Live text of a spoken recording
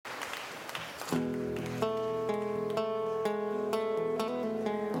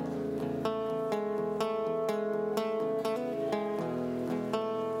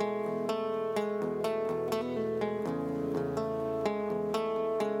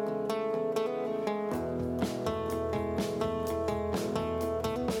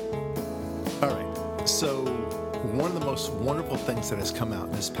So, one of the most wonderful things that has come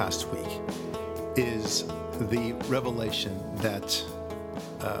out this past week is the revelation that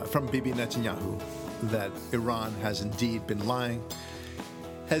from Bibi Netanyahu that Iran has indeed been lying,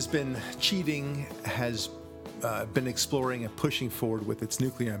 has been cheating, has been exploring and pushing forward with its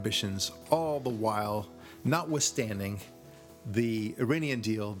nuclear ambitions, all the while notwithstanding the Iranian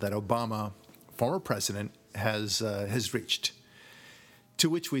deal that Obama, former president, has reached. To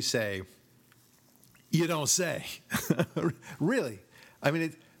which we say, you don't say. Really? I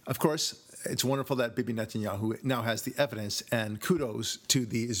mean, of course, it's wonderful that Bibi Netanyahu now has the evidence, and kudos to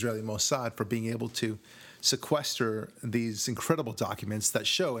the Israeli Mossad for being able to sequester these incredible documents that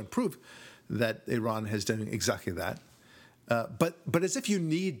show and prove that Iran has done exactly that. But as if you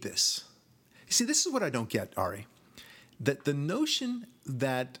need this. You see, this is what I don't get, Ari. That the notion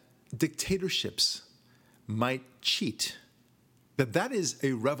that dictatorships might cheat, that is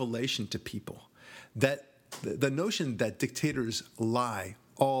a revelation to people. That the notion that dictators lie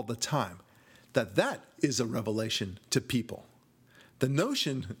all the time, that is a revelation to people. The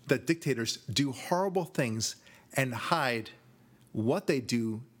notion that dictators do horrible things and hide what they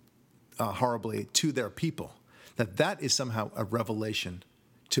do horribly to their people, that is somehow a revelation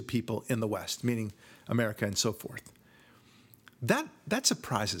to people in the West, meaning America and so forth. That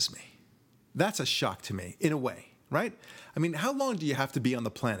surprises me. That's a shock to me, in a way, right? I mean, how long do you have to be on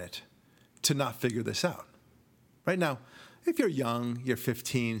the planet to not figure this out? Right now, if you're young, you're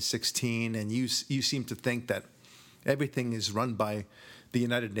 15, 16, and you seem to think that everything is run by the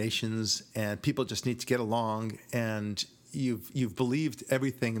United Nations and people just need to get along, and you've believed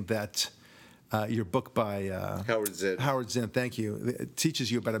everything that your book by Howard Zinn, thank you, it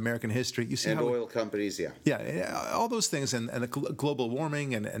teaches you about American history. You see, and oil companies, yeah, all those things, and global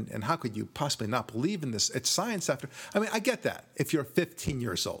warming, and how could you possibly not believe in this? It's science after. I mean, I get that. If you're 15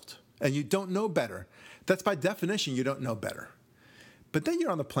 years old and you don't know better, that's by definition you don't know better. But then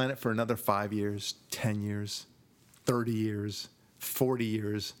you're on the planet for another 5 years, 10 years, 30 years, 40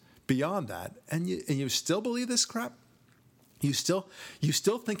 years, beyond that, and you still believe this crap? You still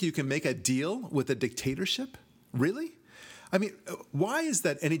think you can make a deal with a dictatorship? Really? I mean, why is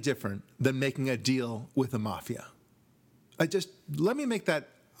that any different than making a deal with a mafia? Let me make that.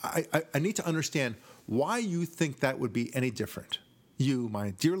 I need to understand why you think that would be any different. You, my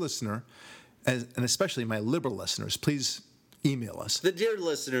dear listener, and especially my liberal listeners, please email us. The dear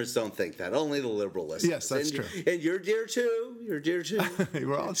listeners don't think that. Only the liberal listeners. Yes, that's true. And you're dear too. You're dear too.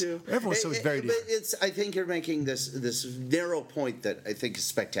 Everyone's so very dear. But I think you're making this narrow point that I think is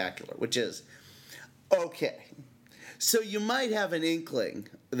spectacular, which is, okay, so you might have an inkling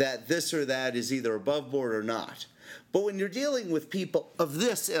that this or that is either above board or not. But when you're dealing with people of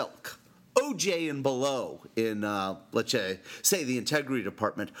this ilk, OJ and below in, let's say, the Integrity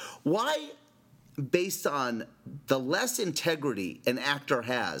Department, why, based on the less integrity an actor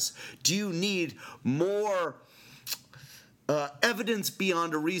has, do you need more evidence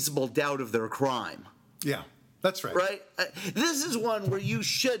beyond a reasonable doubt of their crime? Yeah, that's right. Right? This is one where you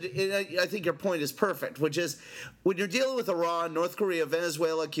should, and I think your point is perfect, which is when you're dealing with Iran, North Korea,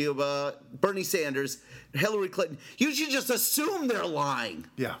 Venezuela, Cuba, Bernie Sanders, Hillary Clinton, you should just assume they're lying.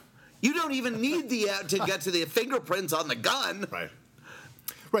 Yeah. You don't even need to get to the fingerprints on the gun. Right.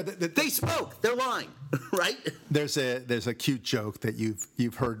 They spoke. They're lying, right? There's a cute joke that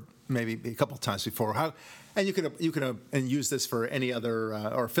you've heard maybe a couple of times before. And you can and use this for any other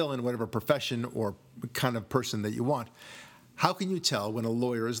or fill in whatever profession or kind of person that you want. How can you tell when a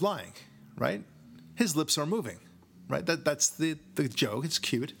lawyer is lying? Right? His lips are moving. Right? That's the joke. It's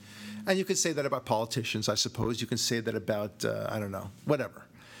cute, and you can say that about politicians. I suppose you can say that about I don't know, whatever.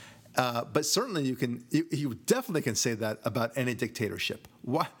 But certainly you definitely can say that about any dictatorship.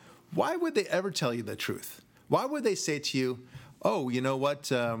 Why would they ever tell you the truth? Why would they say to you, oh, you know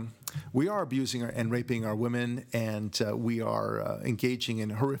what, we are abusing and raping our women, and we are engaging in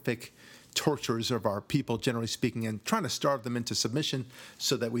horrific tortures of our people, generally speaking, and trying to starve them into submission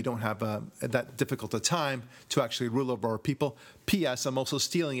so that we don't have that difficult a time to actually rule over our people. P.S. I'm also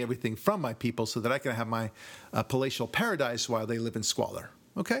stealing everything from my people so that I can have my palatial paradise while they live in squalor.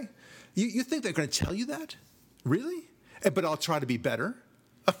 Okay? You think they're going to tell you that? Really? But I'll try to be better.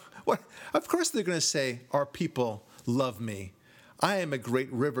 What? Of course they're going to say, our people love me. I am a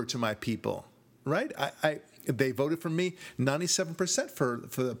great river to my people. Right? They voted for me 97%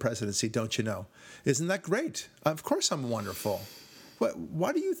 for the presidency, don't you know? Isn't that great? Of course I'm wonderful.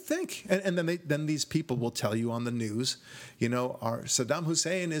 Why do you think? And then these people will tell you on the news, you know, our Saddam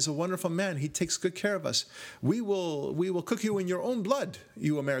Hussein is a wonderful man. He takes good care of us. We will cook you in your own blood,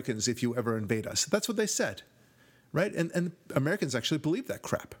 you Americans, if you ever invade us. That's what they said, right? And Americans actually believe that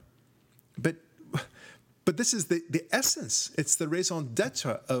crap. But But this is the essence. It's the raison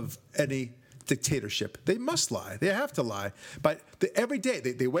d'etre of any dictatorship. They must lie. They have to lie. But every day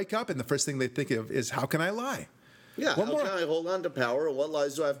they wake up and the first thing they think of is, how can I lie? Yeah, how can I hold on to power? And what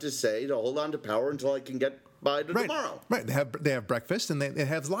lies do I have to say to hold on to power until I can get by to tomorrow? Right. They have breakfast and they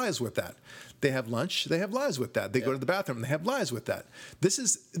have lies with that. They have lunch. They have lies with that. They go to the bathroom and they have lies with that.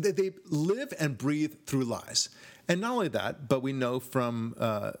 They live and breathe through lies. And not only that, but we know from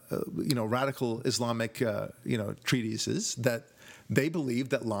radical Islamic treatises that they believe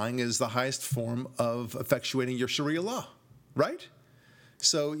that lying is the highest form of effectuating your Sharia law, right?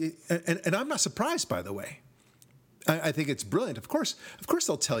 So, and I'm not surprised, by the way. I think it's brilliant. Of course,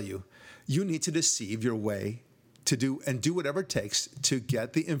 they'll tell you, you need to deceive your way to do whatever it takes to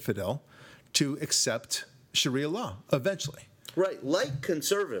get the infidel to accept Sharia law eventually. Right. Like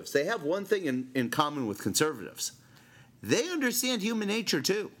conservatives, they have one thing in common with conservatives. They understand human nature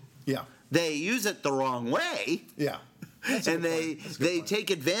too. Yeah. They use it the wrong way. Yeah. And they take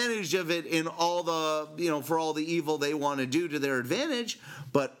advantage of it in all the, for all the evil they want to do to their advantage.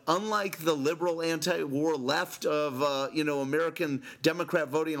 But unlike the liberal anti-war left of, American Democrat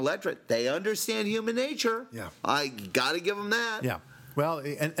voting electorate, they understand human nature. Yeah. I got to give them that. Yeah. Well,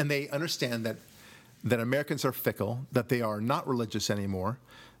 and they understand that Americans are fickle, that they are not religious anymore.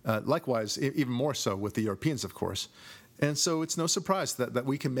 Likewise, even more so with the Europeans, of course. And so it's no surprise that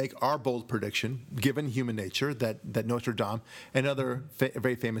we can make our bold prediction, given human nature, that Notre Dame and other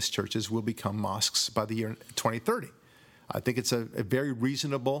very famous churches will become mosques by the year 2030. I think it's a very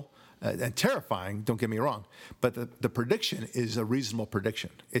reasonable and terrifying, don't get me wrong, but the prediction is a reasonable prediction.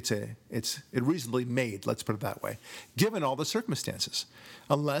 It's reasonably made, let's put it that way, given all the circumstances.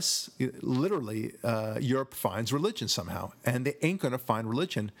 Unless, literally, Europe finds religion somehow. And they ain't going to find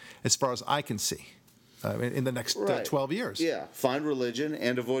religion as far as I can see. In the next 12 years. Yeah, find religion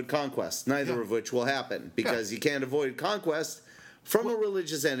and avoid conquest, neither of which will happen, because you can't avoid conquest from a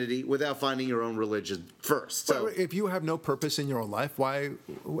religious entity without finding your own religion first. So, if you have no purpose in your own life,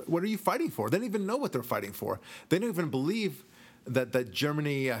 what are you fighting for? They don't even know what they're fighting for. They don't even believe that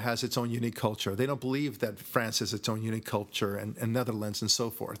Germany has its own unique culture. They don't believe that France has its own unique culture, and Netherlands and so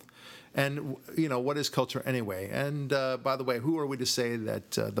forth. And, what is culture anyway? And by the way, who are we to say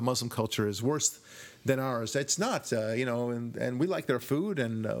that the Muslim culture is worse than ours? It's not, and we like their food,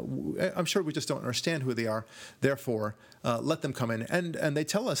 and I'm sure we just don't understand who they are. Therefore, let them come in. And they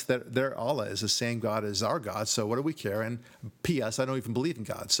tell us that their Allah is the same God as our God, so what do we care? And P.S., I don't even believe in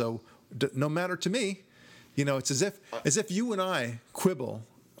God. So no matter to me, it's as if you and I quibble,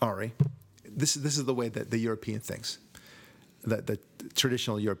 Ari. This is the way that the European thinks. The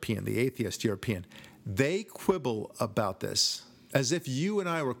traditional European, the atheist European, they quibble about this as if you and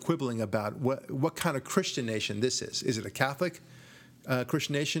I were quibbling about what kind of Christian nation this is. Is it a Catholic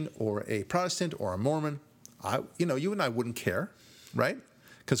Christian nation or a Protestant or a Mormon? You and I wouldn't care, right?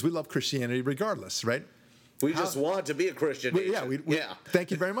 Because we love Christianity regardless, right? We just want to be a Christian nation. Yeah.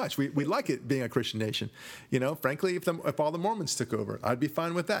 Thank you very much. We like it being a Christian nation. Frankly, if all the Mormons took over, I'd be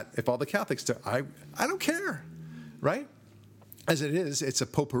fine with that. If all the Catholics took, I don't care, right? As it is, it's a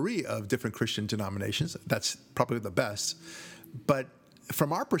potpourri of different Christian denominations. That's probably the best. But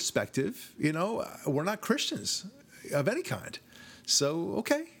from our perspective, we're not Christians of any kind. So,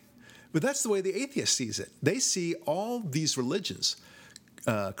 okay. But that's the way the atheist sees it. They see all these religions,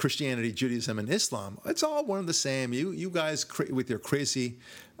 Christianity, Judaism, and Islam, it's all one and the same. You guys with your crazy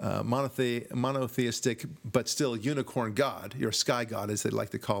monotheistic but still unicorn god, your sky god as they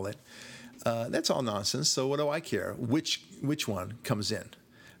like to call it, that's all nonsense. So what do I care which one comes in?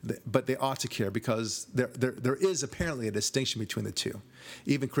 But they ought to care, because there is apparently a distinction between the two.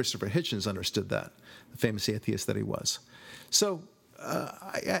 Even Christopher Hitchens understood that, the famous atheist that he was. So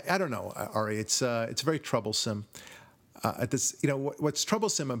I don't know, Ari. It's very troublesome. What's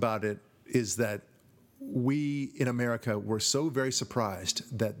troublesome about it is that we in America were so very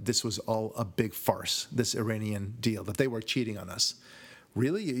surprised that this was all a big farce, this Iranian deal, that they were cheating on us.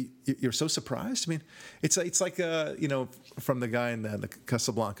 Really? You're so surprised? I mean, it's like from the guy in the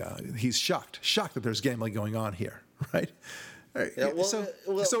Casablanca. He's shocked that there's gambling going on here, right? Yeah,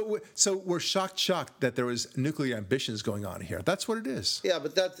 so we're shocked that there was nuclear ambitions going on here. That's what it is. Yeah,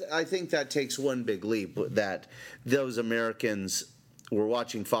 but I think that takes one big leap, that those Americans were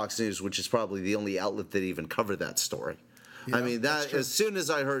watching Fox News, which is probably the only outlet that even covered that story. Yeah, I mean, as soon as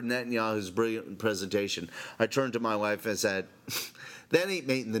I heard Netanyahu's brilliant presentation, I turned to my wife and said, that ain't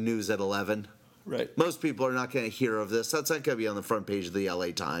making the news at 11. Right. Most people are not going to hear of this. That's not going to be on the front page of the LA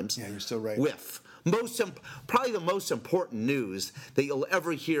Times. Yeah, you're so right. Whiff. probably the most important news that you'll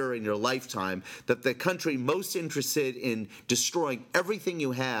ever hear in your lifetime, that the country most interested in destroying everything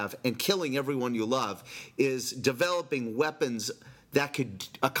you have and killing everyone you love is developing weapons that could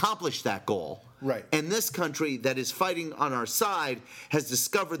accomplish that goal. Right. And this country that is fighting on our side has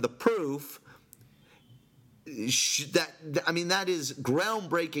discovered the proof that is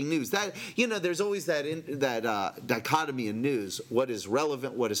groundbreaking news. That, there's always that dichotomy in news: what is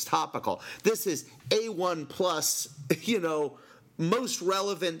relevant, what is topical. This is A1 plus, most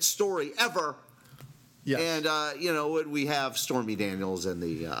relevant story ever. Yes. And we have Stormy Daniels and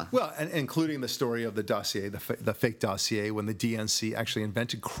the well, and including the story of the dossier, the fake dossier, when the DNC actually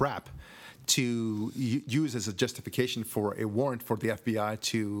invented crap to use as a justification for a warrant for the FBI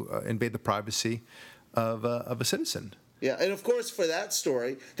to invade the privacy of a citizen. Yeah, and of course for that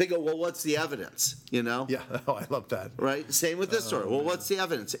story, they go, well, what's the evidence? Yeah, oh, I love that. Right? Same with this story. Well, what's the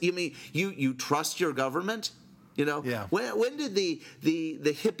evidence? You mean you trust your government? Yeah. When did the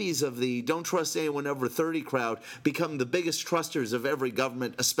hippies of the Don't Trust Anyone Over 30 crowd become the biggest trusters of every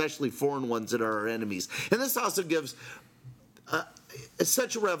government, especially foreign ones that are our enemies? And this also gives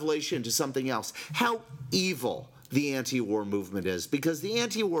such a revelation to something else: how evil the anti-war movement is, because the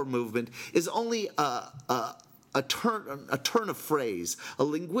anti-war movement is only a turn of phrase, a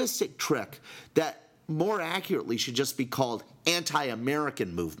linguistic trick that more accurately should just be called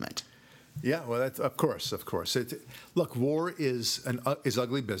anti-American movement. Yeah, well, that's of course. Look, war is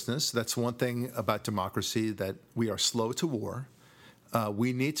ugly business. That's one thing about democracy, that we are slow to war.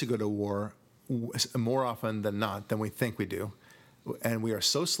 We need to go to war more often than not than we think we do. And we are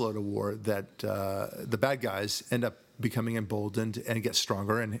so slow to war that the bad guys end up becoming emboldened and get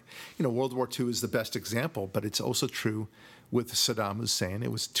stronger. And World War II is the best example, but it's also true with Saddam Hussein.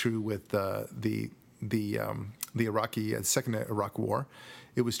 It was true with the second Iraq War.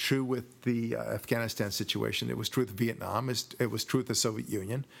 It was true with the Afghanistan situation. It was true with Vietnam. It was true with the Soviet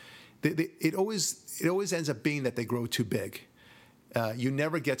Union. It always ends up being that they grow too big. You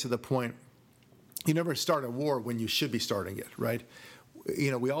never get to the point. You never start a war when you should be starting it, right?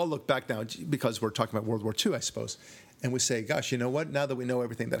 We all look back now, because we're talking about World War II, I suppose, and we say, gosh, you know what? Now that we know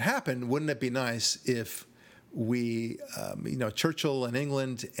everything that happened, wouldn't it be nice if we, Churchill and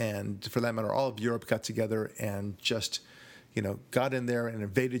England, and for that matter, all of Europe got together and just, got in there and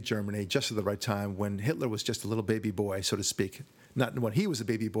invaded Germany just at the right time, when Hitler was just a little baby boy, so to speak. Not when he was a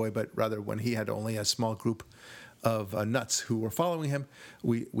baby boy, but rather when he had only a small group of nuts who were following him.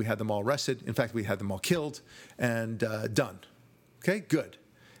 We had them all arrested. In fact, we had them all killed and done. Okay, good.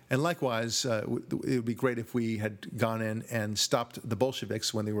 And likewise, it would be great if we had gone in and stopped the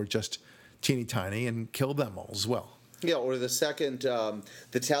Bolsheviks when they were just teeny tiny and killed them all as well. Yeah, or the second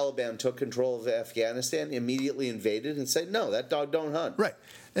the Taliban took control of Afghanistan, immediately invaded and said, no, that dog don't hunt. Right.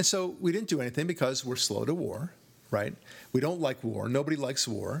 And so we didn't do anything because we're slow to war, right? We don't like war. Nobody likes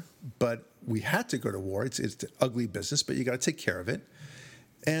war, but we had to go to war. It's an ugly business, but you got to take care of it.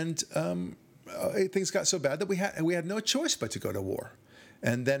 And things got so bad that we had no choice but to go to war.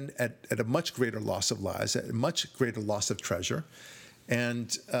 And then at a much greater loss of lives, at a much greater loss of treasure,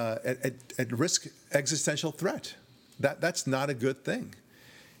 and at risk existential threat. That's not a good thing.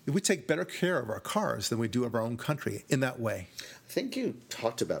 If we take better care of our cars than we do of our own country in that way. I think you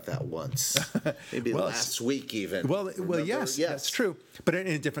talked about that once, maybe last week even. Well, yes, that's true, but in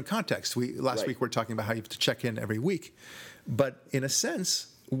a different context. Last week we were talking about how you have to check in every week, but in a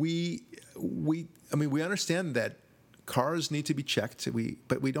sense, we understand that cars need to be checked.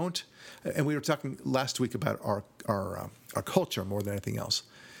 But we don't. And we were talking last week about our culture more than anything else.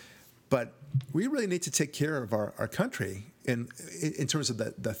 But we really need to take care of our country in terms of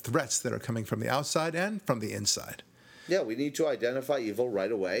the threats that are coming from the outside and from the inside. Yeah, we need to identify evil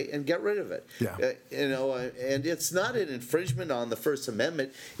right away and get rid of it. Yeah. And it's not an infringement on the First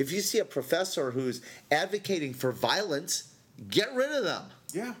Amendment. If you see a professor who's advocating for violence, get rid of them.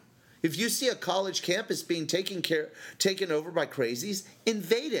 Yeah. If you see a college campus being taken over by crazies,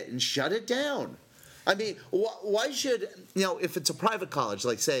 invade it and shut it down. I mean, why should, if it's a private college,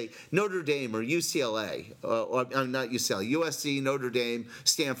 like, say, Notre Dame or UCLA, or not UCLA, USC, Notre Dame,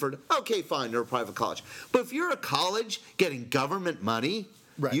 Stanford, okay, fine, they're a private college. But if you're a college getting government money,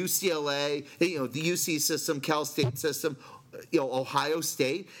 right. UCLA, the UC system, Cal State system, Ohio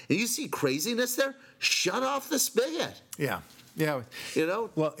State, and you see craziness there, shut off the spigot. Yeah. Yeah.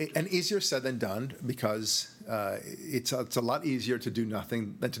 Well, and easier said than done, because it's a lot easier to do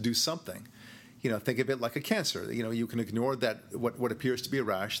nothing than to do something. Think of it like a cancer. You can ignore that what appears to be a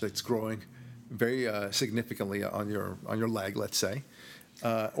rash that's growing very significantly on your leg, let's say,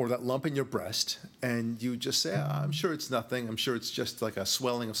 or that lump in your breast, and you just say, I'm sure it's nothing. I'm sure it's just like a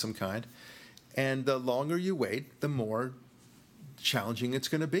swelling of some kind. And the longer you wait, the more challenging it's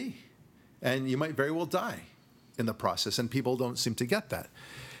going to be. And you might very well die in the process, and people don't seem to get that.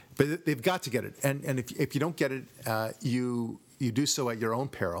 But they've got to get it. And if you don't get it, you do so at your own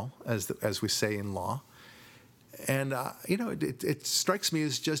peril, as we say in law. And, it strikes me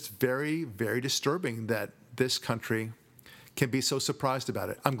as just very, very disturbing that this country can be so surprised about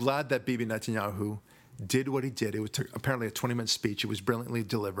it. I'm glad that Bibi Netanyahu did what he did. It was apparently a 20-minute speech. It was brilliantly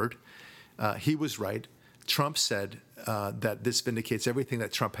delivered. He was right. Trump said that this vindicates everything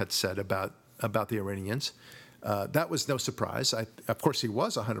that Trump had said about the Iranians. That was no surprise. Of course, he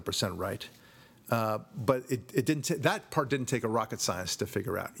was 100% right. But it didn't. That part didn't take a rocket science to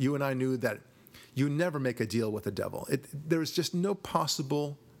figure out. You and I knew that you never make a deal with the devil. There's just no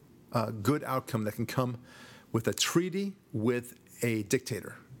possible good outcome that can come with a treaty with a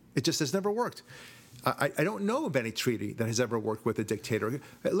dictator. It just has never worked. I don't know of any treaty that has ever worked with a dictator.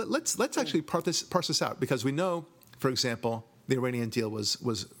 Let's actually parse this out, because we know, for example, the Iranian deal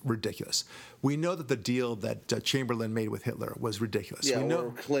was ridiculous. We know that the deal that Chamberlain made with Hitler was ridiculous. Yeah, we know,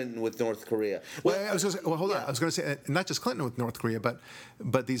 or Clinton with North Korea. Hold on. I was going to say, not just Clinton with North Korea,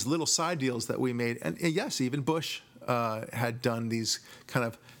 but these little side deals that we made. And yes, even Bush had done these kind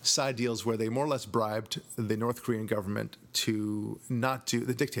of side deals where they more or less bribed the North Korean government to not do,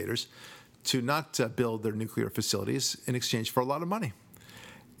 the dictators, to not build their nuclear facilities in exchange for a lot of money.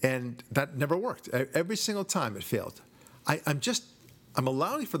 And that never worked. Every single time it failed. I'm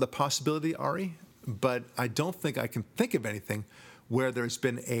allowing for the possibility, Ari, but I don't think I can think of anything where there's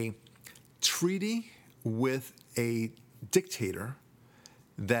been a treaty with a dictator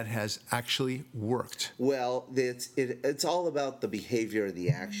that has actually worked. Well, it's all about the behavior of the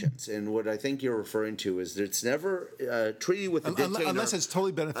actions. And what I think you're referring to is that it's never a treaty with the dictator. Unless it's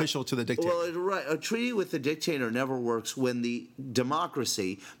totally beneficial to the dictator. Well, right. A treaty with the dictator never works when the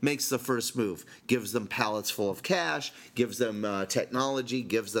democracy makes the first move, gives them pallets full of cash, gives them technology,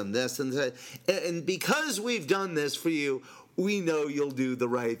 gives them this and that. And because we've done this for you, we know you'll do the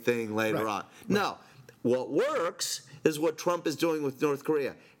right thing later on. Now, what works is what Trump is doing with North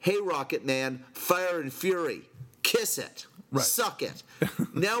Korea. Hey, Rocket Man, fire and fury. Kiss it. Right. Suck it.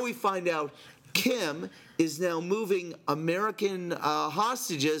 Now we find out Kim is now moving American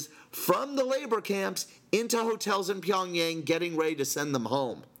hostages from the labor camps into hotels in Pyongyang, getting ready to send them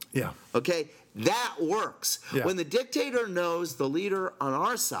home. Yeah. Okay? That works. Yeah. When the dictator knows the leader on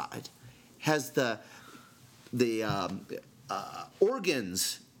our side has the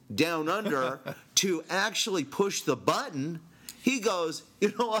organs down under to actually push the button, he goes,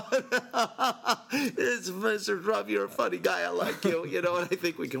 you know what? It's Mr. Trump, you're a funny guy. I like you. You know, and I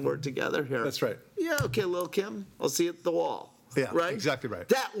think we can work together here. That's right. Yeah, okay, Lil Kim, I'll see you at the wall. Yeah, right? Exactly right.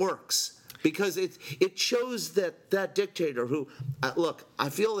 That works. Because it shows that dictator who, look, I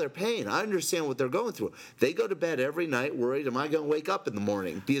feel their pain. I understand what they're going through. They go to bed every night worried, am I going to wake up in the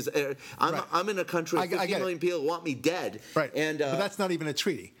morning? Because I'm in a country of 50 million people who want me dead. Right. And, but that's not even a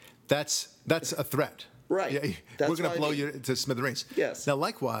treaty. That's a threat. Right. Yeah, we're going to blow you to smithereens. Yes. Now,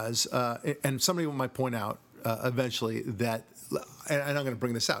 likewise, and somebody might point out eventually that, and I'm going to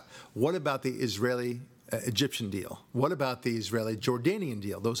bring this out, what about the Israeli-Egyptian deal? What about the Israeli-Jordanian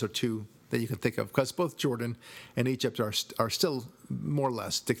deal? Those are two that you can think of, because both Jordan and Egypt are still more or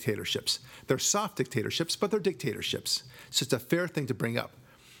less dictatorships. They're soft dictatorships, but they're dictatorships. It's just a fair thing to bring up.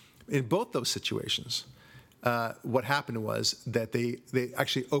 In both those situations, what happened was that they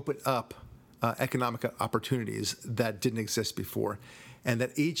actually opened up economic opportunities that didn't exist before, and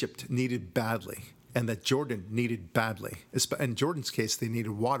that Egypt needed badly, and that Jordan needed badly. In Jordan's case, they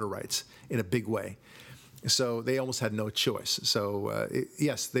needed water rights in a big way. So they almost had no choice. So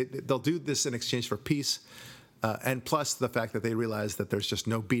yes, they'll do this in exchange for peace, and plus the fact that they realize that there's just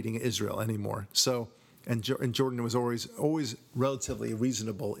no beating Israel anymore. So and Jordan was always relatively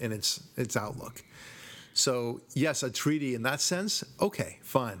reasonable in its outlook. So yes, a treaty in that sense, okay,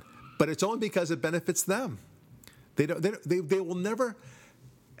 fine, but it's only because it benefits them. They will never.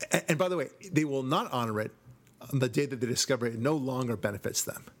 And by the way, they will not honor it on the day that they discover it no longer benefits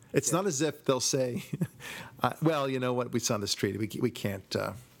them. It's not as if they'll say, "Well, you know what? We signed this treaty. We can't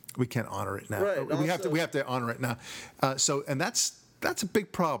honor it now. Right, we have to honor it now." And that's a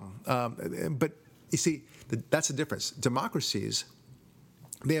big problem. But you see, that's the difference. Democracies,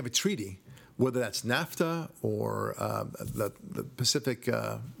 they have a treaty, whether that's NAFTA or the Pacific,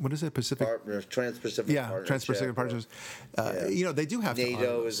 what is it? Pacific Trans-Pacific Partnership. Trans-Pacific Partnerships. You know, they do have to honor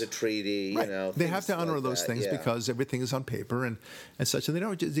NATO is a treaty. Right. You know, they have to honor like those that, things because everything is on paper and such, and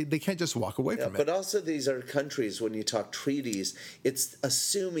they can't just walk away from it. But also, these are countries. When you talk treaties, it's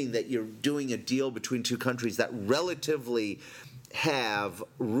assuming that you're doing a deal between two countries that relatively have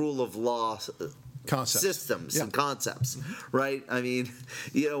rule of law Concepts. systems Yeah. and concepts, right? I mean,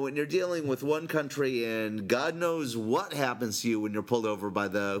 when you're dealing with one country and God knows what happens to you when you're pulled over by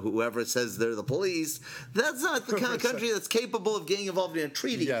whoever says they're the police, that's not the kind of country that's capable of getting involved in a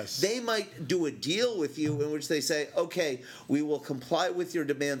treaty. Yes. They might do a deal with you in which they say, okay, we will comply with your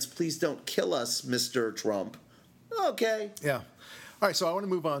demands. Please don't kill us, Mr. Trump. Okay. Yeah. All right, so I want to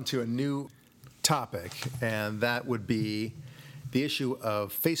move on to a new topic, and that would be the issue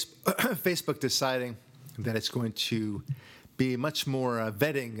of Facebook deciding that it's going to be much more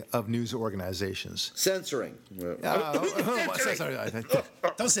vetting of news organizations. Censoring. Don't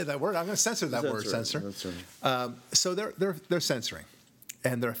say that word. I'm going to censor that word. Censor. So they're censoring,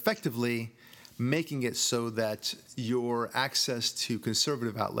 and they're effectively making it so that your access to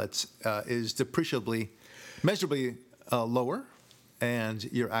conservative outlets is depreciably, measurably lower, and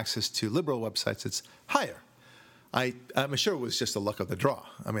your access to liberal websites is higher. I'm sure it was just the luck of the draw.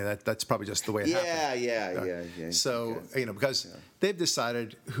 I mean, that's probably just the way it happened. Yeah. So, because they've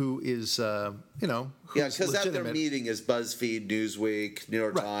decided who is, who's because at their legitimate. meeting is BuzzFeed, Newsweek, New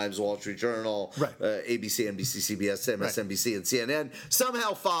York Times, Wall Street Journal, ABC, NBC, CBS, MSNBC, and CNN.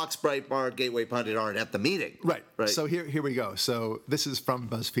 Somehow Fox, Breitbart, Gateway Pundit aren't at the meeting. Right. So here we go. So this is from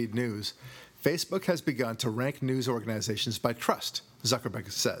BuzzFeed News. Facebook has begun to rank news organizations by trust, Zuckerberg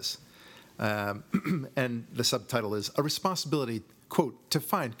says. And the subtitle is "A Responsibility, quote, to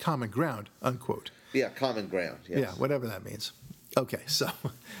find common ground," unquote. Yeah, common ground. Yes. Yeah, whatever that means. Okay,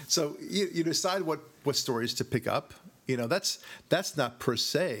 so you decide what stories to pick up. That's not per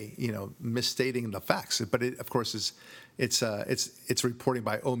se misstating the facts, but it of course it's reporting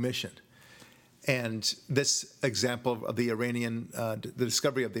by omission. And this example of the the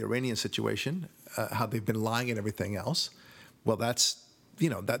discovery of the Iranian situation, how they've been lying and everything else, well, that's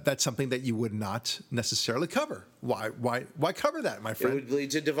something that you would not necessarily cover. Why cover that, my friend? It would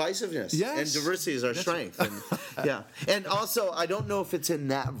lead to divisiveness. Yes. And diversity is our strength. And, And also, I don't know if it's in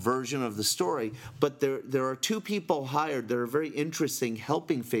that version of the story, but there are two people hired that are very interesting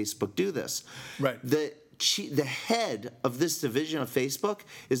helping Facebook do this. Right. The head of this division of Facebook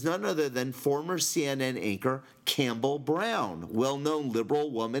is none other than former CNN anchor Campbell Brown, well-known liberal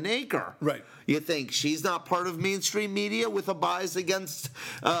woman anchor. Right. You think she's not part of mainstream media with a bias against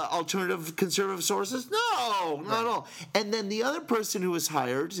alternative conservative sources? No, not at all. And then the other person who was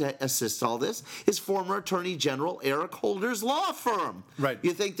hired to assist all this is former Attorney General Eric Holder's law firm. Right.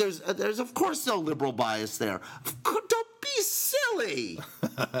 You think there's of course no liberal bias there. Don't be silly.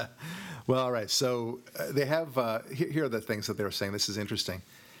 Well, all right. So they have here are the things that they're saying. This is interesting,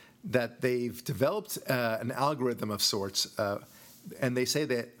 that they've developed an algorithm of sorts, and they say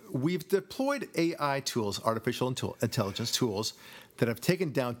that we've deployed AI tools, artificial intelligence tools, that have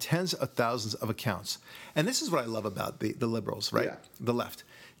taken down tens of thousands of accounts. And this is what I love about the liberals, right? Yeah. The left.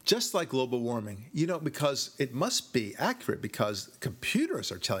 Just like global warming, because it must be accurate because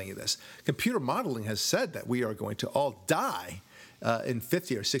computers are telling you this. Computer modeling has said that we are going to all die in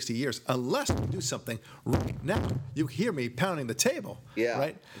 50 or 60 years unless we do something right now. You hear me pounding the table,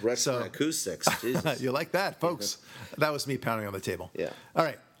 right? Restaurant acoustics. Jesus. You like that, folks? That was me pounding on the table. Yeah. All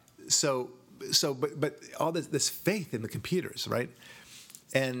right. But all this faith in the computers, right?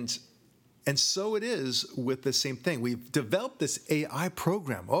 And so it is with the same thing. We've developed this AI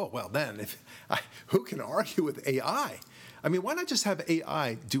program. Oh, well, then, who can argue with AI? I mean, why not just have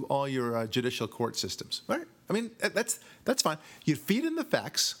AI do all your judicial court systems, right? I mean, that's fine. You feed in the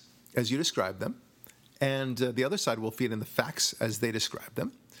facts as you describe them, and the other side will feed in the facts as they describe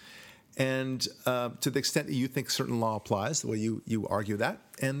them. And to the extent that you think certain law applies, well, you argue that,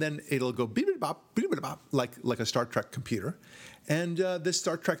 and then it'll go beep-a-bop, like a Star Trek computer. And this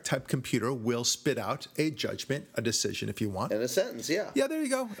Star Trek type computer will spit out a judgment, a decision, if you want. And a sentence, yeah. Yeah, there you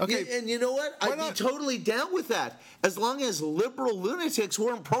go. Okay. And you know what? I'd be totally down with that, as long as liberal lunatics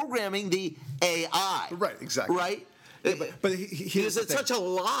weren't programming the AI. Right, exactly. Right? Yeah, but here's the thing. Such a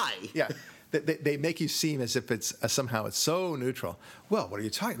lie. Yeah. They make you seem as if it's somehow it's so neutral. Well, what are you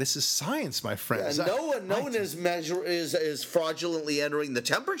talking? This is science, my friends. Yeah, no one is fraudulently entering the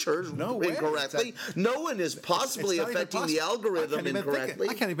temperatures incorrectly. No one is possibly affecting the algorithm incorrectly.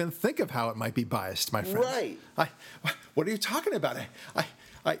 I can't even think of how it might be biased, my friend. Right. What are you talking about?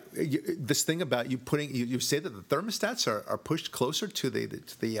 This thing about you say that the thermostats are pushed closer to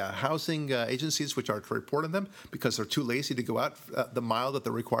the housing agencies which are to report on them because they're too lazy to go out the mile that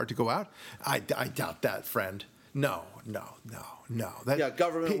they're required to go out. I doubt that, friend. No.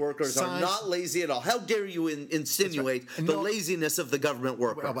 Government workers are not lazy at all. How dare you insinuate the laziness of the government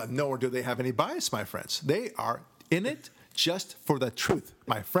worker? Well, but nor do they have any bias, my friends. They are in it just for the truth,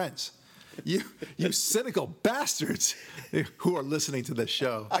 my friends. You cynical bastards who are listening to this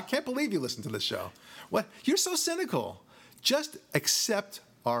show. I can't believe you listen to this show. What? You're so cynical. Just accept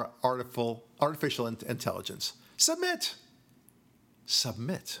our artificial intelligence. Submit.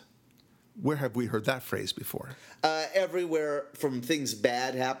 Submit. Where have we heard that phrase before? Everywhere, from things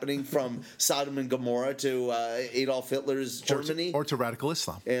bad happening, from Sodom and Gomorrah to Adolf Hitler's Germany. Or to radical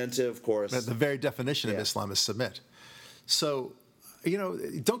Islam. And to, of course... The very definition of Islam is submit. So,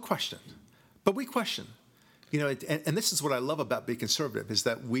 don't question. But we question. And this is what I love about being conservative, is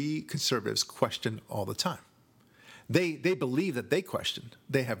that we conservatives question all the time. They believe that they question.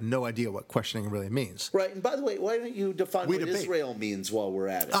 They have no idea what questioning really means. Right. And by the way, why don't you define what Israel means while we're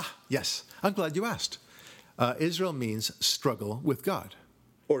at it? Yes. I'm glad you asked. Israel means struggle with God.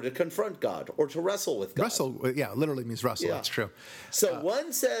 Or to confront God, or to wrestle with God. Wrestle, literally means wrestle. Yeah. That's true. So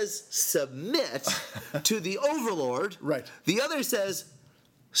one says submit to the overlord. Right. The other says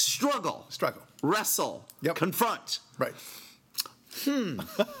struggle. Wrestle. Yep. Confront. Right.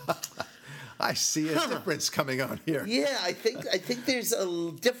 I see a difference coming on here. Yeah, I think there's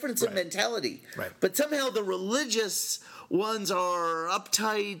a difference in mentality. Right. But somehow the religious ones are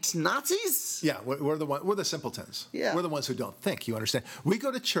uptight Nazis. Yeah, we're the simpletons. Yeah. We're the ones who don't think. You understand? We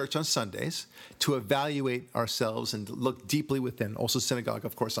go to church on Sundays to evaluate ourselves and look deeply within. Also synagogue,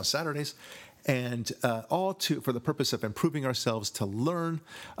 of course, on Saturdays. And all for the purpose of improving ourselves, to learn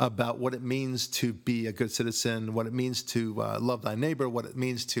about what it means to be a good citizen, what it means to love thy neighbor, what it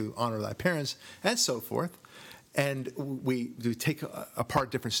means to honor thy parents, and so forth. And we take apart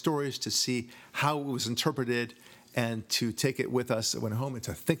different stories to see how it was interpreted and to take it with us when home and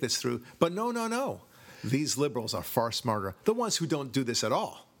to think this through. But no. These liberals are far smarter. The ones who don't do this at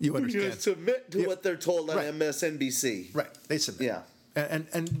all. You understand? You submit to what they're told on MSNBC. Right. They submit. Yeah.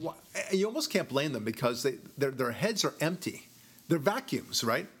 And you almost can't blame them, because their heads are empty. They're vacuums,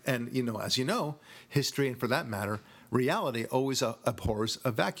 right? And, as you know, history, and for that matter, reality always abhors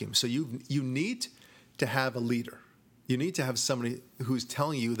a vacuum. So you need to have a leader. You need to have somebody who's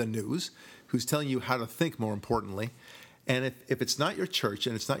telling you the news, who's telling you how to think, more importantly. And if it's not your church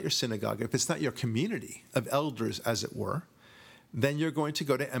and it's not your synagogue, if it's not your community of elders, as it were, then you're going to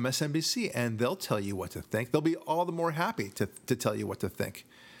go to MSNBC and they'll tell you what to think. They'll be all the more happy to tell you what to think.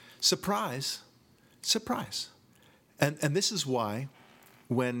 Surprise. And this is why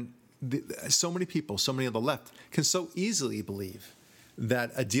when so many people, so many on the left, can so easily believe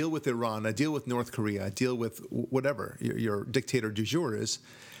that a deal with Iran, a deal with North Korea, a deal with whatever your dictator du jour is,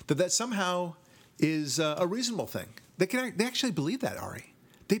 that somehow is a reasonable thing. They actually believe that, Ari.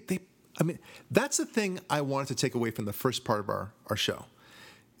 That's the thing I wanted to take away from the first part of our show,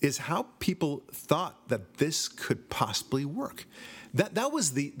 is how people thought that this could possibly work. That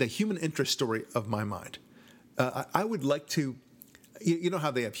was the human interest story of my mind. I would like to, you know how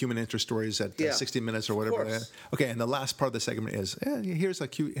they have human interest stories at 60 Minutes or whatever. Okay, and the last part of the segment is, here's a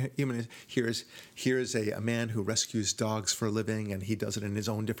cute human. Here's a man who rescues dogs for a living, and he does it in his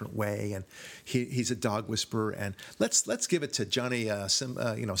own different way, and he's a dog whisperer. And let's give it to Johnny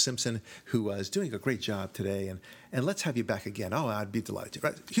Simpson, who is doing a great job today, and let's have you back again. Oh, I'd be delighted to.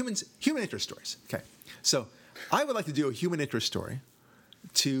 Right? Human interest stories. Okay, so I would like to do a human interest story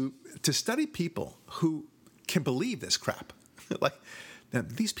to study people who can believe this crap. Now,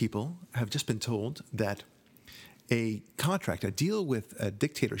 these people have just been told that a deal with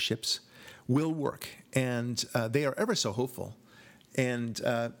dictatorships will work, and they are ever so hopeful. And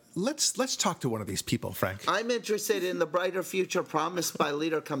let's talk to one of these people, Frank. I'm interested in the brighter future promised by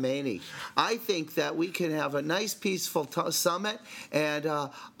Leader Khamenei. I think that we can have a nice, peaceful summit, and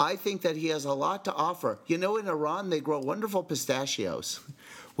I think that he has a lot to offer. In Iran, they grow wonderful pistachios.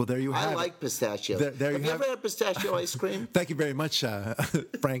 Well, there you have it. I like pistachios. Have you ever had pistachio ice cream? Thank you very much,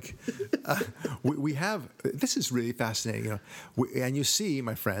 Frank. We have, this is really fascinating, and you see,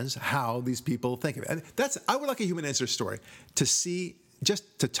 my friends, how these people think of it. And I would like a human interest story to see,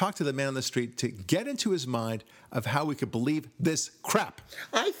 just to talk to the man on the street, to get into his mind of how we could believe this crap.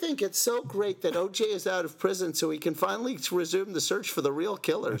 I think it's so great that O.J. is out of prison so he can finally resume the search for the real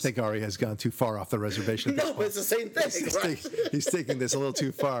killers. I think Ari has gone too far off the reservation. No, but it's the same thing, He's taking this a little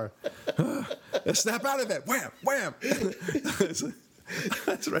too far. Snap out of it. Wham, wham.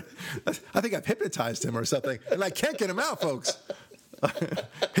 That's right. I think I've hypnotized him or something, and I can't get him out, folks.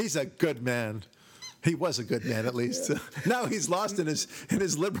 He's a good man. He was a good man, at least. Now he's lost in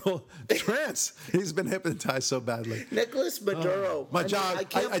his liberal trance. He's been hypnotized so badly. Nicolas Maduro. My job.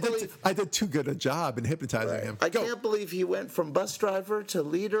 I did too good a job in hypnotizing him. I can't believe he went from bus driver to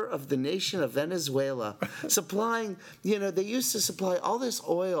leader of the nation of Venezuela, supplying. They used to supply all this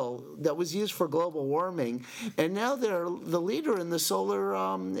oil that was used for global warming, and now they're the leader in the solar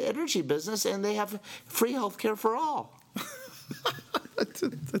energy business, and they have free health care for all.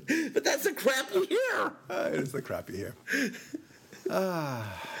 But that's the crap you hear. It is the crap you hear.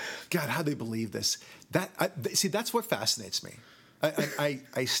 God, how they believe this. That's what fascinates me.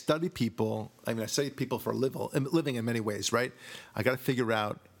 I study people. I study people for a living in many ways, right? I got to figure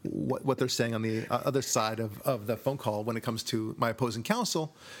out what they're saying on the other side of the phone call when it comes to my opposing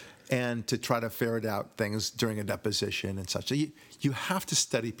counsel, and to try to ferret out things during a deposition and such. So you have to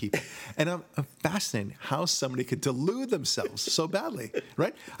study people. And I'm fascinated how somebody could delude themselves so badly,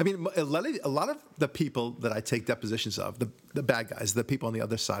 right? I mean, a lot of the people that I take depositions of, the bad guys, the people on the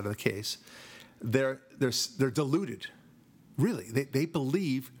other side of the case, they're deluded. Really, they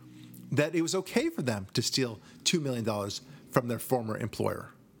believe that it was okay for them to steal $2 million from their former employer,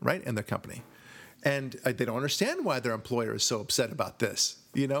 right, and their company. And they don't understand why their employer is so upset about this.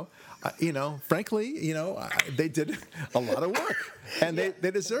 Frankly, they did a lot of work, and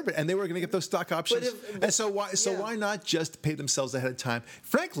they deserve it, and they were going to get those stock options. Why not just pay themselves ahead of time?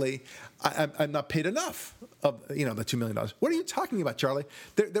 Frankly, I'm not paid enough of the $2 million. What are you talking about, Charlie?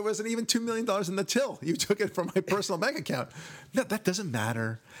 There wasn't even $2 million in the till. You took it from my personal bank account. No, that doesn't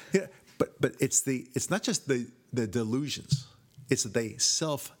matter. But it's not just the delusions. It's that they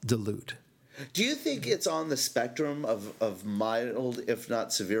self-delude. Do you think it's on the spectrum of mild, if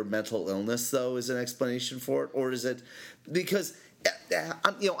not severe, mental illness, though, is an explanation for it? Or is it because,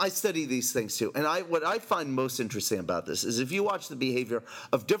 I study these things, too. And what I find most interesting about this is if you watch the behavior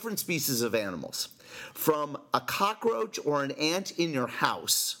of different species of animals, from a cockroach or an ant in your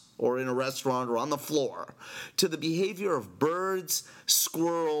house or in a restaurant or on the floor, to the behavior of birds,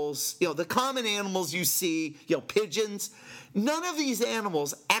 squirrels, the common animals you see, pigeons. None of these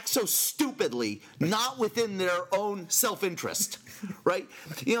animals act so stupidly, not within their own self-interest, right?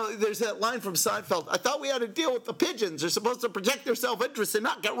 There's that line from Seinfeld, I thought we had to deal with the pigeons. They're supposed to protect their self-interest and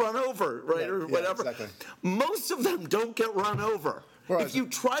not get run over, right, or whatever. Exactly. Most of them don't get run over. If you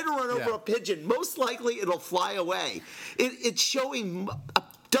try to run over a pigeon, most likely it'll fly away. It's showing a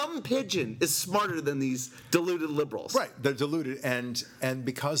dumb pigeon is smarter than these deluded liberals. Right, they're deluded, and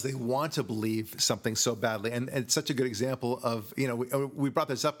because they want to believe something so badly, and it's such a good example of we brought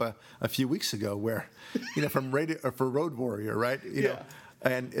this up a few weeks ago, where from for Road Warrior, right?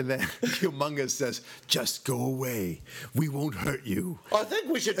 And then Humongous says, "Just go away. We won't hurt you." I think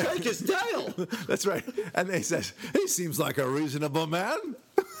we should take his tail. That's right. And they says, "He seems like a reasonable man."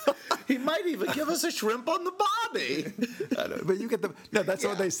 He might even give us a shrimp on the bobby. But you get that's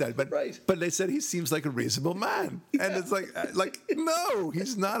what they said. But right. But they said he seems like a reasonable man, and it's like no,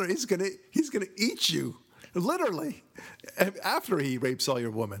 he's not. He's gonna eat you. Literally, after he rapes all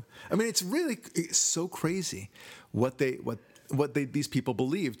your women. I mean, it's so crazy what these people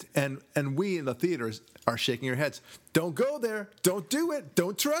believed, and we in the theaters are shaking our heads. Don't go there. Don't do it.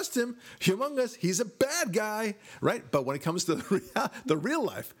 Don't trust him. Humongous. He's a bad guy, right? But when it comes to the real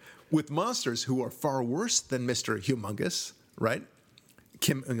life, with monsters who are far worse than Mr. Humongous, right?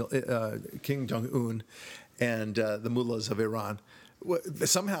 Kim Jong-un and the mullahs of Iran.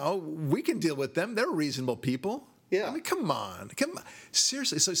 Somehow we can deal with them. They're reasonable people. Yeah. I mean, come on.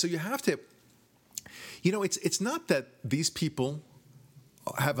 Seriously. So you have to. It's not that these people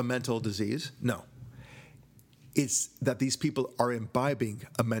have a mental disease. No. It's that these people are imbibing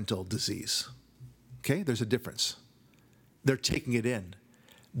a mental disease. Okay? There's a difference. They're taking it in.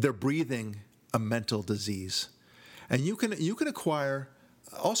 They're breathing a mental disease. And you can acquire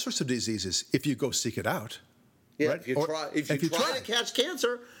all sorts of diseases if you go seek it out. Yeah, right? if you try to catch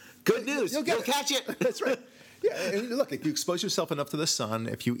cancer, good news. You'll catch it. That's right. Yeah, and look, if you expose yourself enough to the sun,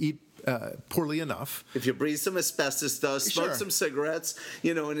 if you eat poorly enough, if you breathe some asbestos dust, smoke some cigarettes,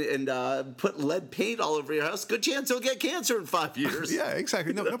 and put lead paint all over your house, good chance you'll get cancer in 5 years. Yeah,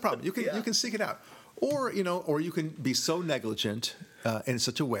 exactly. No problem. You can seek it out, or you can be so negligent in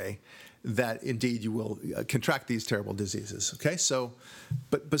such a way that indeed you will contract these terrible diseases. Okay, so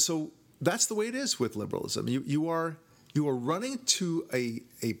that's the way it is with liberalism. You are running to a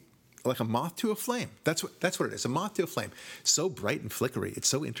like a moth to a flame. That's what it is. A moth to a flame. So bright and flickery. It's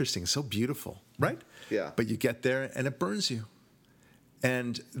so interesting. So beautiful, right? Yeah. But you get there and it burns you.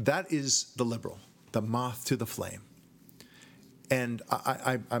 And that is the liberal, the moth to the flame. And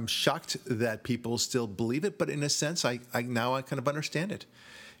I'm shocked that people still believe it. But in a sense, I now kind of understand it.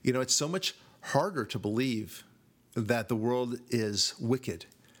 It's so much harder to believe that the world is wicked,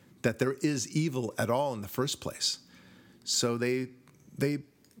 that there is evil at all in the first place. So they'd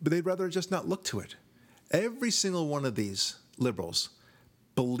rather just not look to it. Every single one of these liberals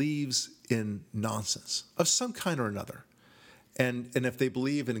believes in nonsense of some kind or another. And if they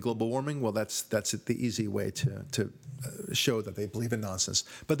believe in global warming, well, that's the easy way to show that they believe in nonsense.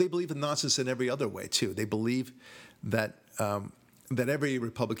 But they believe in nonsense in every other way too. They believe that that every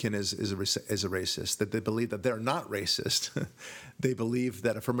Republican is a racist. That they believe that they're not racist. They believe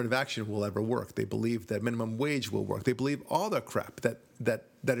that affirmative action will ever work. They believe that minimum wage will work. They believe all the crap that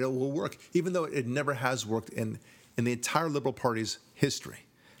it will work, even though it never has worked in the entire Liberal Party's history.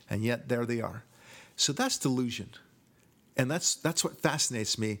 And yet there they are. So that's delusion. And that's what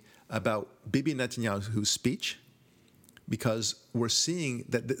fascinates me about Bibi Netanyahu's speech, because we're seeing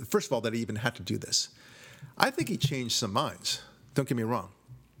that, first of all, that he even had to do this. I think he changed some minds. Don't get me wrong.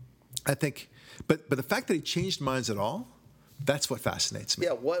 I think, but the fact that he changed minds at all, that's what fascinates me.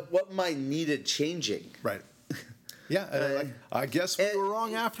 Yeah, what mind needed changing? Right. Yeah, I guess we were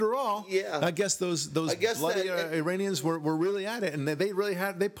wrong after all. Yeah. I guess those bloody Iranians were really at it, and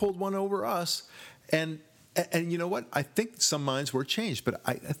they pulled one over us. And you know what? I think some minds were changed, but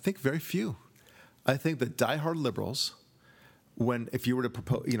I think very few. I think the diehard liberals, if you were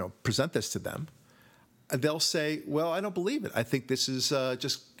to present this to them, they'll say, "Well, I don't believe it. I think this is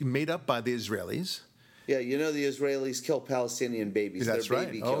just made up by the Israelis." Yeah, the Israelis kill Palestinian babies. That's they're right.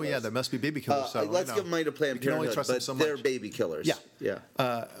 baby killers. Oh, yeah, there must be baby killers. Let's give money to Planned Parenthood, but they're baby killers. Yeah.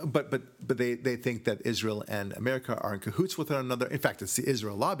 But they think that Israel and America are in cahoots with one another. In fact, it's the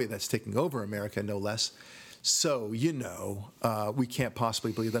Israel lobby that's taking over America, no less. So, we can't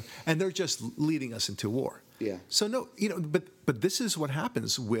possibly believe them. And they're just leading us into war. Yeah. So, no, but this is what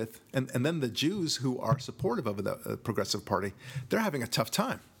happens with, and then the Jews who are supportive of the Progressive Party, they're having a tough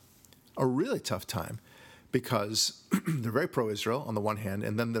time, a really tough time, because they're very pro-Israel on the one hand,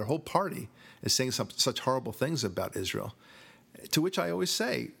 and then their whole party is saying such horrible things about Israel, to which I always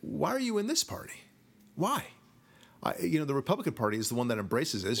say, why are you in this party? Why? The Republican Party is the one that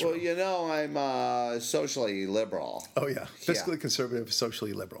embraces Israel. Well, I'm socially liberal. Oh, yeah. Fiscally conservative,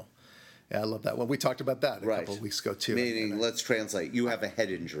 socially liberal. Yeah, I love that one. We talked about that a couple of weeks ago, too. Meaning, let's translate, you have a head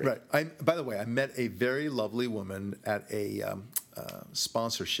injury. Right. By the way, I met a very lovely woman at a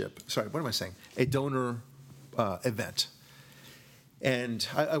sponsorship. Sorry, what am I saying? A donor event. And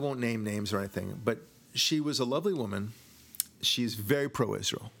I won't name names or anything, but she was a lovely woman. She's very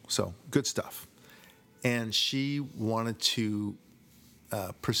pro-Israel, so good stuff. And she wanted to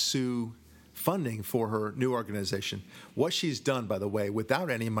pursue funding for her new organization. What she's done, by the way, without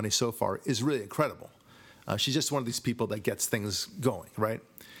any money so far, is really incredible. She's just one of these people that gets things going, right?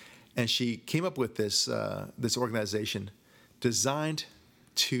 And she came up with this organization designed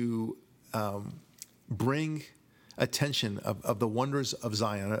to bring attention of the wonders of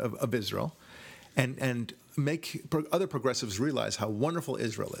Zion, of Israel, and make other progressives realize how wonderful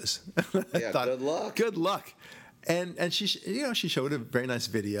Israel is. Yeah, good luck. Good luck. And she showed a very nice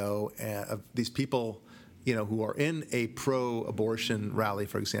video of these people, who are in a pro-abortion rally,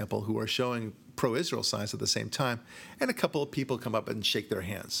 for example, who are showing pro-Israel signs at the same time, and a couple of people come up and shake their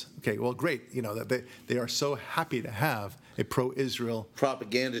hands. Okay, well, great. That they are so happy to have a pro-Israel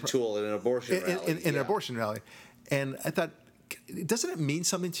propaganda tool in an abortion rally. In an abortion rally, and I thought, doesn't it mean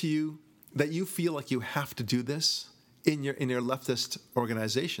something to you that you feel like you have to do this in your leftist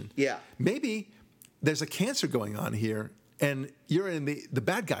organization? Yeah, maybe there's a cancer going on here, and you're in the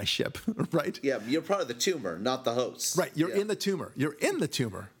bad guy ship, right? Yeah, you're part of the tumor, not the host. Right, you're in the tumor. You're in the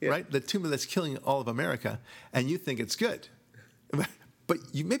tumor, right? The tumor that's killing all of America, and you think it's good. But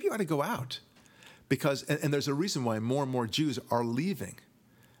maybe you ought to go out, because and there's a reason why more and more Jews are leaving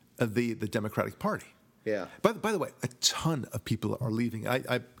the Democratic Party. Yeah. By the way, a ton of people are leaving.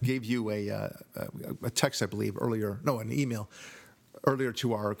 I gave you a text, I believe, an email earlier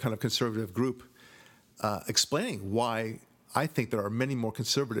to our kind of conservative group, explaining why I think there are many more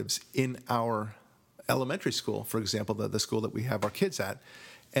conservatives in our elementary school, for example, the school that we have our kids at,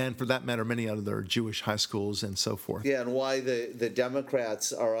 and for that matter, many other Jewish high schools and so forth. Yeah, and why the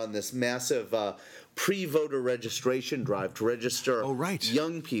Democrats are on this massive pre-voter registration drive to register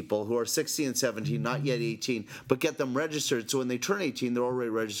young people who are 16 and 17, not yet 18, but get them registered so when they turn 18, they're already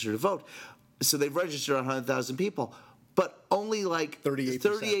registered to vote. So they've registered 100,000 people. But only like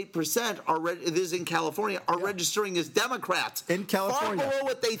 38% this is in California, are registering as Democrats. In California. Far below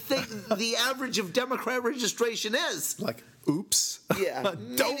what they think the average of Democrat registration is. Like, oops. Yeah,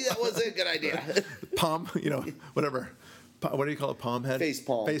 maybe that wasn't a good idea. Palm, whatever. What do you call it? Palm head? Face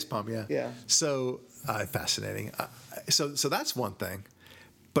palm. Face palm, yeah. Yeah. So, fascinating. So that's one thing.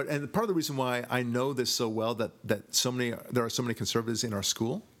 And part of the reason why I know this so well that there are so many conservatives in our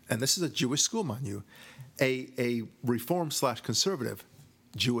school, and this is a Jewish school, mind you, a reform/conservative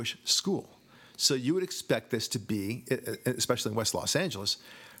Jewish school. So you would expect this to be, especially in West Los Angeles,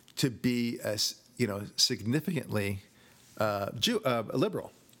 to be as significantly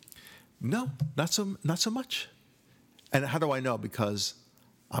liberal. No, not so much. And how do I know? Because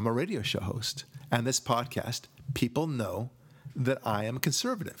I'm a radio show host, and this podcast, people know that I am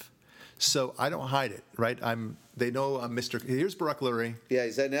conservative. So I don't hide it, right? They know I'm Mr. Here's Barak Lurie. Yeah,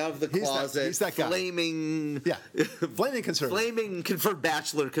 he's out of the closet. He's that guy. Flaming Conservative. Flaming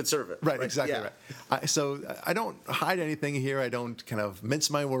bachelor conservative. Right, exactly right. So I don't hide anything here. I don't kind of mince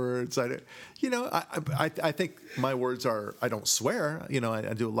my words. I think my words are, I don't swear.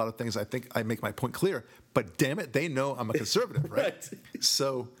 I do a lot of things. I think I make my point clear. But damn it, they know I'm a conservative, right? Right.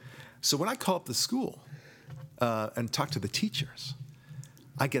 So when I call up the school and talk to the teachers,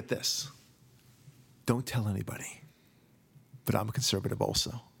 I get this. Don't tell anybody, but I'm a conservative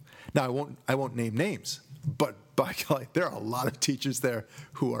also. Now, I won't name names, but by golly, there are a lot of teachers there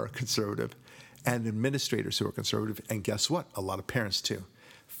who are conservative and administrators who are conservative. And guess what? A lot of parents, too.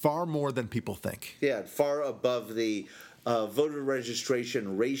 Far more than people think. Yeah, far above the voter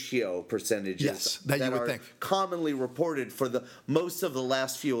registration ratio percentages that you would are think. Commonly reported for most of the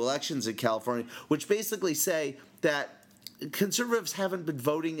last few elections in California, which basically say that conservatives haven't been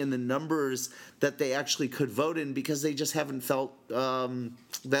voting in the numbers that they actually could vote in because they just haven't felt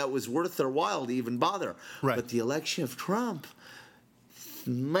that was worth their while to even bother. Right. But the election of Trump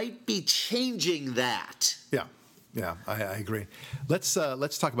might be changing that. Yeah, I agree. Let's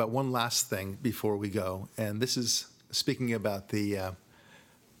talk about one last thing before we go, and this is speaking about the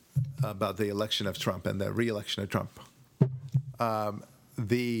election of Trump and the re-election of Trump.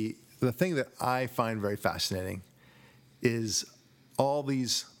 The thing that I find very fascinating is all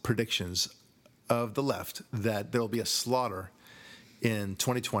these predictions of the left that there will be a slaughter in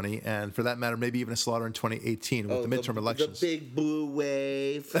 2020, and for that matter, maybe even a slaughter in 2018 with the midterm elections. The big blue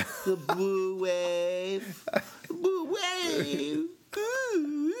wave. The blue wave. Blue wave.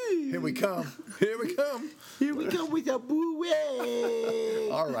 Here we come. Here we come with a blue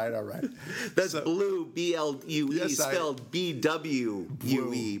wave. All right. That's blue, B-L-U-E, yes, spelled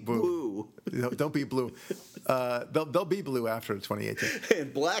B-W-U-E. Blue. Don't be blue. They'll be blue after 2018.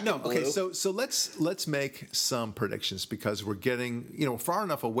 And black and blue. Okay, so let's make some predictions because we're getting far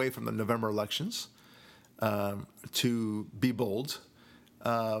enough away from the November elections to be bold,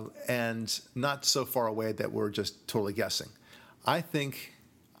 and not so far away that we're just totally guessing. I think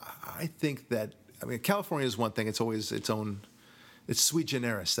that California is one thing. It's always its own. It's sui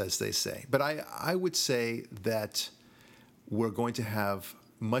generis, as they say. But I would say that we're going to have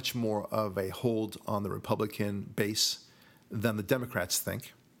much more of a hold on the Republican base than the Democrats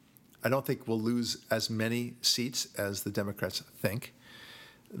think. I don't think we'll lose as many seats as the Democrats think.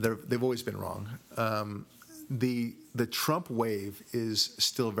 They've always been wrong. The Trump wave is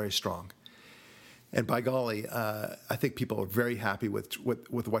still very strong. And by golly, I think people are very happy with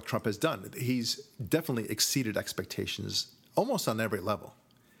what Trump has done. He's definitely exceeded expectations almost on every level.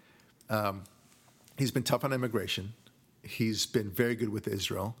 He's been tough on immigration. He's been very good with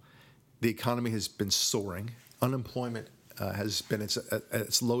Israel. The economy has been soaring. Unemployment has been at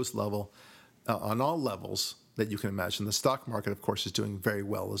its lowest level on all levels that you can imagine. The stock market, of course, is doing very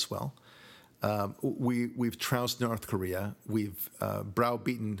well as well. We've trounced North Korea. We've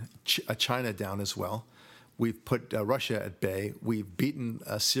browbeaten China down as well. We've put Russia at bay. We've beaten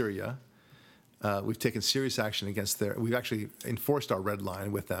Syria. We've taken serious action against we've actually enforced our red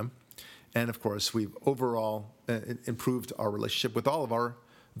line with them. And of course, we've overall improved our relationship with all of our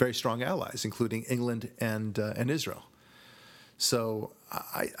very strong allies, including England and Israel. So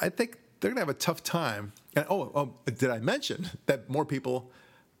I think they're going to have a tough time. And did I mention that more people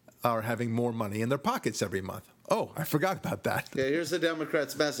are having more money in their pockets every month? Oh, I forgot about that. Yeah, here's the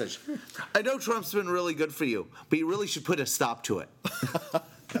Democrats' message. I know Trump's been really good for you, but you really should put a stop to it.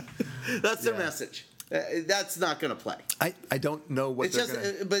 That's their message. That's not going to play. I don't know what they're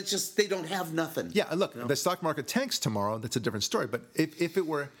going to... But it's just they don't have nothing. Yeah, look, the stock market tanks tomorrow. That's a different story. But if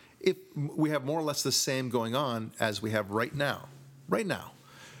we have more or less the same going on as we have right now,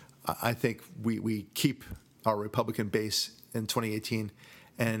 I think we keep our Republican base in 2018,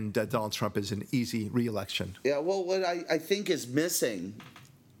 and Donald Trump is an easy re-election. Yeah, well, what I think is missing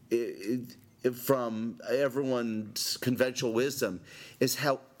from everyone's conventional wisdom is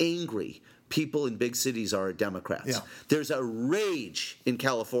how angry people in big cities are Democrats. Yeah. There's a rage in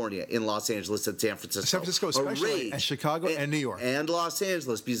California, in Los Angeles and San Francisco. San Francisco especially, and Chicago and New York. And Los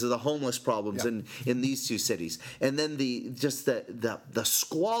Angeles because of the homeless problems Yeah. in these two cities. And then the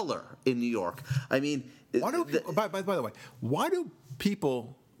squalor in New York. I mean, Why do people, by the way, why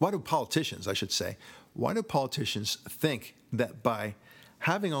do politicians, I should say, why do politicians think that by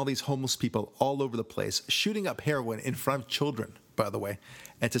having all these homeless people all over the place, shooting up heroin in front of children, by the way,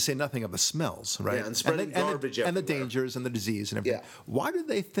 and to say nothing of the smells, right? Yeah, and spreading garbage and the everywhere. dangers and the disease and everything. Yeah. Why do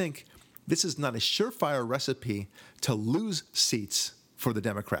they think this is not a surefire recipe to lose seats for the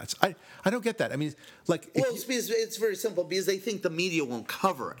Democrats? I don't get that. I mean, like, Well, it's very simple because they think the media won't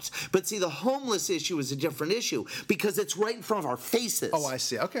cover it. But see, the homeless issue is a different issue because it's right in front of our faces. Oh, I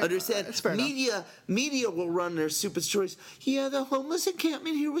see. Okay. Understand? That's fair enough. Media will run their stupid stories. Yeah, the homeless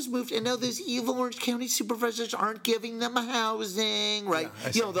encampment here was moved, and now these evil Orange County supervisors aren't giving them housing, right?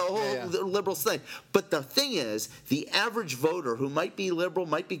 Yeah, the whole the liberal thing. But the thing is, the average voter who might be liberal,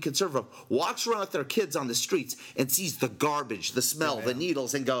 might be conservative, walks around with their kids on the streets and sees the garbage, the smell, the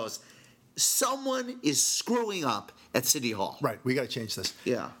needles, and goes, someone is screwing up at City Hall. Right, we got to change this.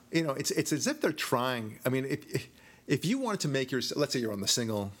 Yeah. It's as if they're trying. I mean, if you wanted to make let's say you're a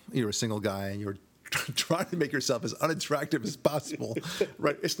single guy and you're trying to make yourself as unattractive as possible,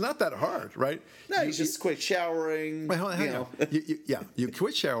 right? It's not that hard, right? No, you just quit showering. Wait, hold on, hang on. You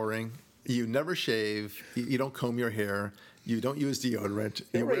quit showering. You never shave. You don't comb your hair. You don't use deodorant.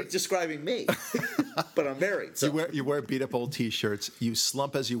 You're already describing me, but I'm married. So. You wear beat up old T-shirts. You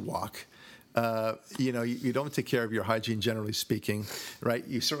slump as you walk. You don't take care of your hygiene, generally speaking, right?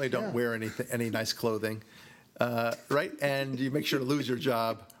 You certainly don't wear any nice clothing, right? And you make sure to lose your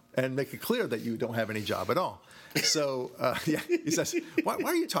job and make it clear that you don't have any job at all. So, he says, why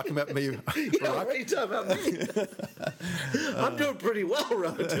are you talking about me? Why are you talking about me? I'm doing pretty well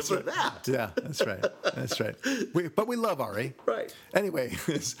relative to that. Yeah, that's right. That's right. But we love Ari. Right. Anyway,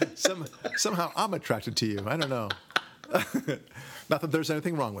 somehow I'm attracted to you. I don't know. Not that there's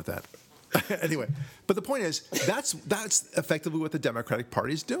anything wrong with that. Anyway, but the point is, that's effectively what the Democratic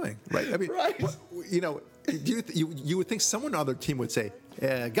Party is doing, right? I mean, right. You would think someone on their team would say,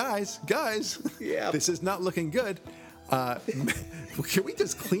 guys, this is not looking good. Can we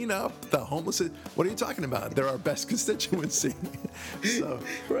just clean up the homeless? What are you talking about? They're our best constituency. So,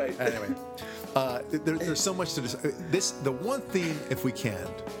 right. Anyway, there's so much to this. The one theme, if we can,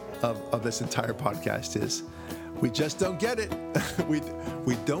 of this entire podcast is we just don't get it.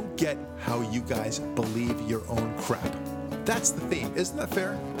 We don't get how you guys believe your own crap. That's the theme. Isn't that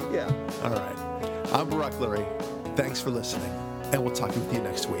fair? Yeah. All right. I'm Barak Lurie. Thanks for listening, and we'll talk with you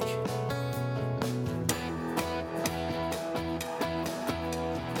next week.